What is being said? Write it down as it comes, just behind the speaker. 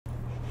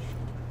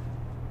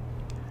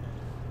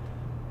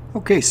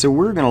Okay, so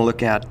we're going to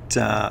look at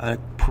a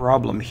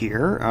problem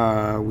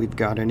here. We've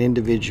got an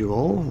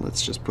individual,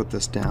 let's just put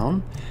this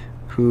down,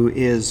 who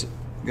is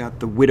got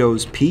the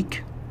widow's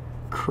peak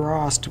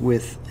crossed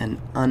with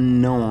an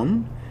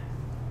unknown.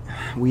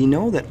 We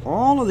know that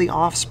all of the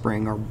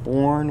offspring are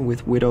born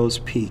with widow's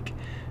peak.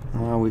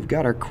 We've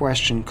got our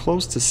question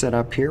close to set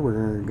up here.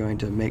 We're going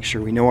to make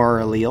sure we know our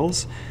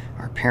alleles,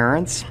 our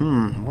parents.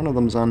 One of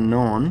them's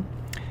unknown.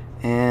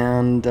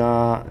 And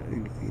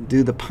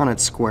do the Punnett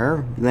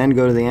square, then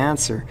go to the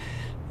answer.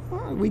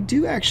 We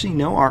do actually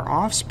know our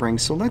offspring,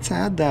 so let's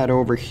add that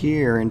over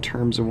here in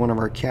terms of one of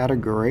our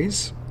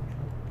categories.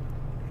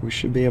 We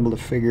should be able to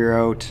figure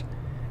out,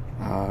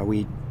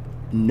 we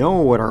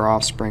know what our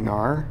offspring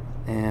are,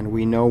 and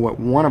we know what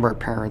one of our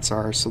parents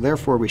are, so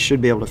therefore we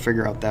should be able to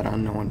figure out that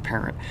unknown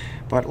parent.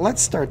 But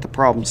let's start the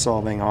problem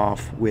solving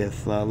off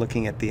with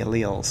looking at the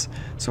alleles.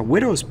 So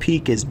widow's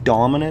peak is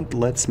dominant.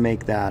 Let's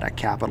make that a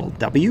capital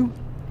W,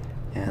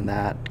 and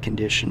that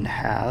condition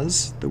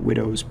has the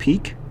widow's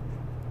peak,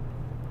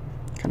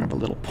 kind of a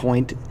little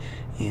point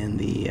in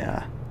the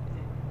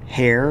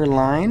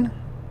hairline,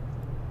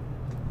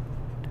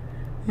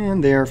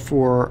 and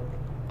therefore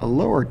a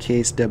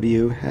lowercase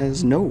w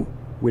has no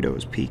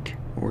widow's peak,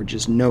 or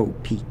just no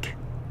peak.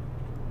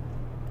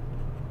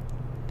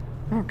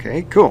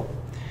 Okay, cool.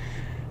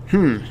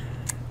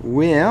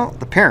 Well,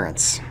 the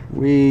parents.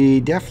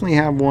 We definitely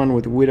have one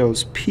with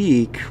widow's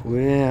peak.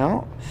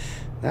 Well,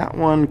 that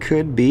one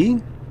could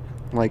be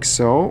like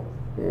so,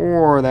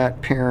 or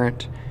that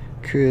parent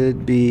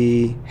could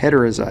be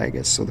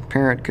heterozygous. So the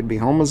parent could be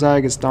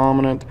homozygous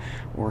dominant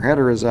or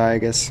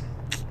heterozygous.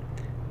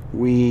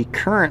 We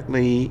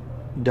currently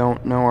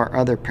don't know our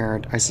other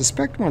parent. I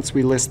suspect once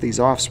we list these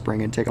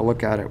offspring and take a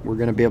look at it, we're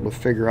going to be able to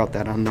figure out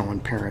that unknown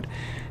parent.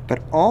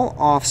 But all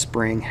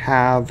offspring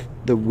have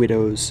the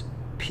widow's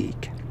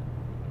peak.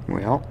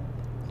 Well,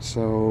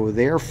 so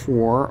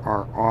therefore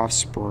our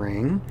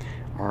offspring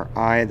are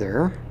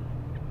either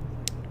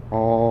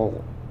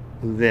all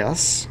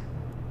this,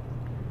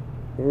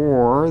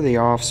 or the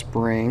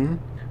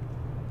offspring,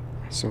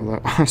 so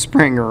the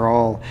offspring are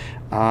all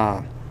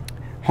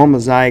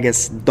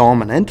homozygous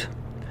dominant,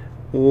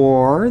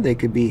 or they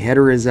could be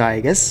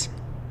heterozygous.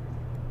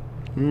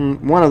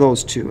 One of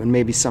those two, and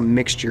maybe some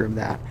mixture of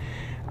that.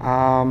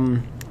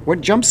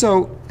 What jumps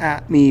out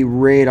at me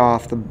right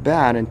off the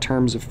bat in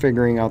terms of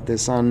figuring out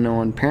this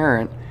unknown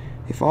parent,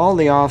 if all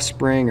the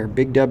offspring are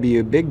big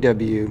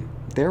W,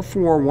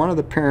 therefore one of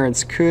the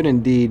parents could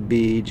indeed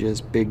be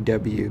just big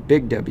W.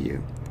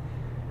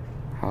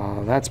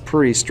 That's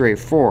pretty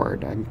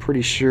straightforward. I'm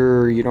pretty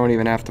sure you don't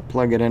even have to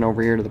plug it in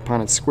over here to the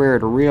Punnett square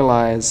to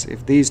realize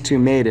if these two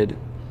mated,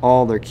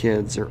 all their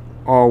kids are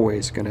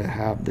always going to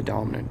have the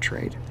dominant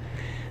trait.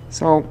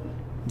 So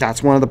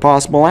that's one of the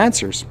possible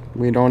answers.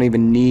 We don't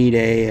even need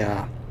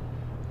a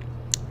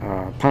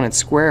Punnett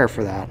square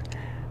for that.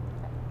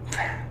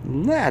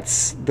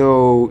 Let's,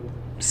 though,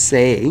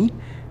 say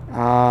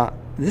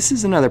this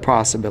is another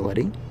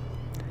possibility.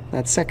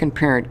 That second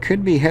parent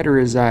could be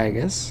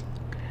heterozygous.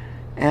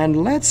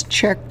 And let's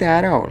check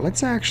that out.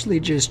 Let's actually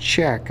just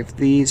check if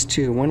these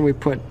two, when we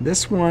put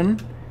this one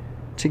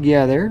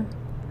together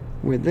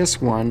with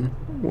this one,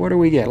 what do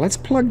we get? Let's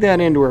plug that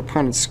into our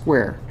Punnett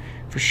square.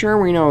 For sure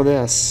we know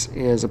this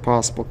is a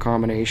possible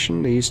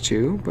combination, these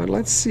two, but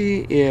let's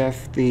see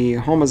if the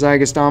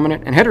homozygous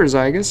dominant and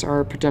heterozygous are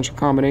a potential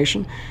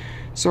combination.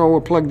 So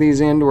we'll plug these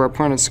into our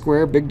Punnett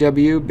square, big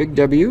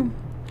W,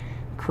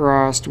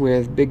 crossed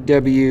with big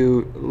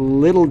W,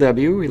 little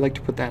w. We like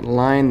to put that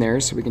line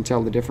there so we can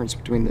tell the difference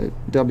between the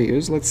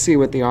W's. Let's see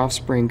what the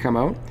offspring come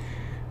out.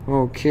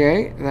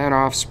 Okay, that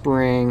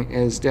offspring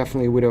is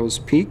definitely widow's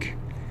peak.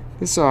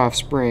 This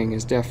offspring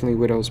is definitely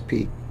widow's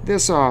peak.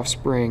 This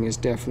offspring is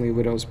definitely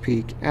widow's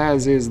peak,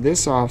 as is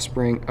this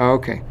offspring.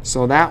 Okay,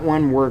 so that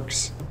one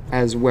works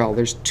as well.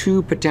 There's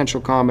two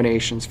potential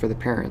combinations for the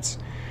parents.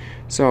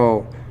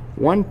 So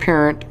one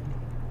parent,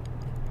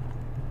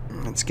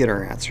 let's get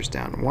our answers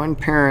down. One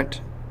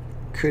parent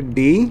could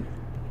be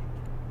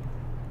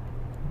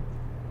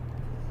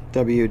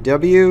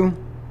WW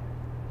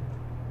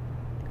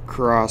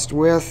crossed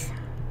with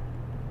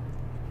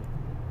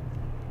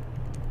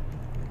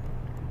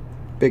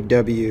big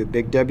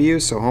W,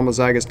 so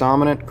homozygous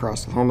dominant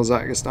crossed with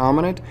homozygous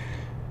dominant.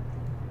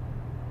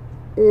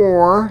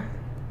 Or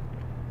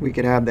we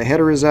could have the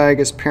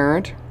heterozygous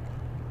parent,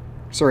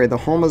 sorry, the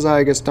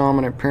homozygous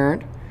dominant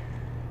parent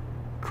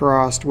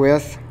crossed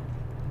with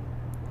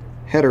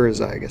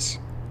heterozygous.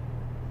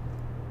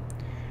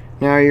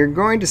 Now you're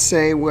going to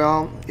say,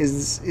 well,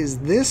 is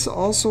this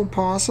also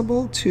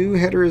possible, two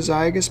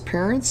heterozygous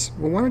parents?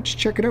 Well, why don't you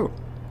check it out?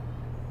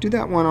 Do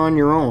that one on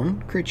your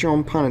own, create your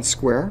own Punnett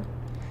square,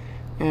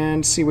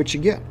 and see what you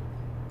get.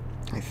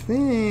 I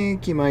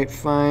think you might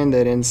find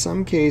that in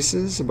some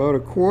cases, about a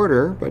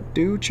quarter, but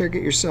do check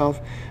it yourself,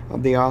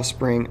 of the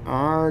offspring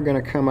are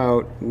going to come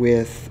out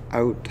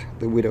without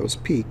the widow's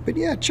peak. But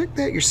yeah, check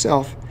that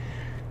yourself.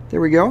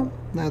 There we go.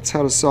 That's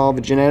how to solve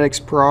a genetics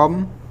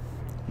problem.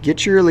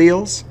 Get your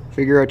alleles,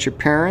 figure out your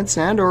parents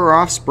and or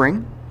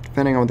offspring,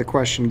 depending on what the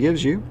question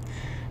gives you.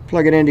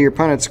 Plug it into your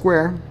Punnett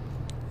square,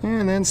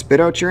 and then spit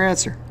out your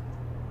answer.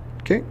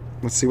 Okay,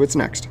 let's see what's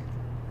next.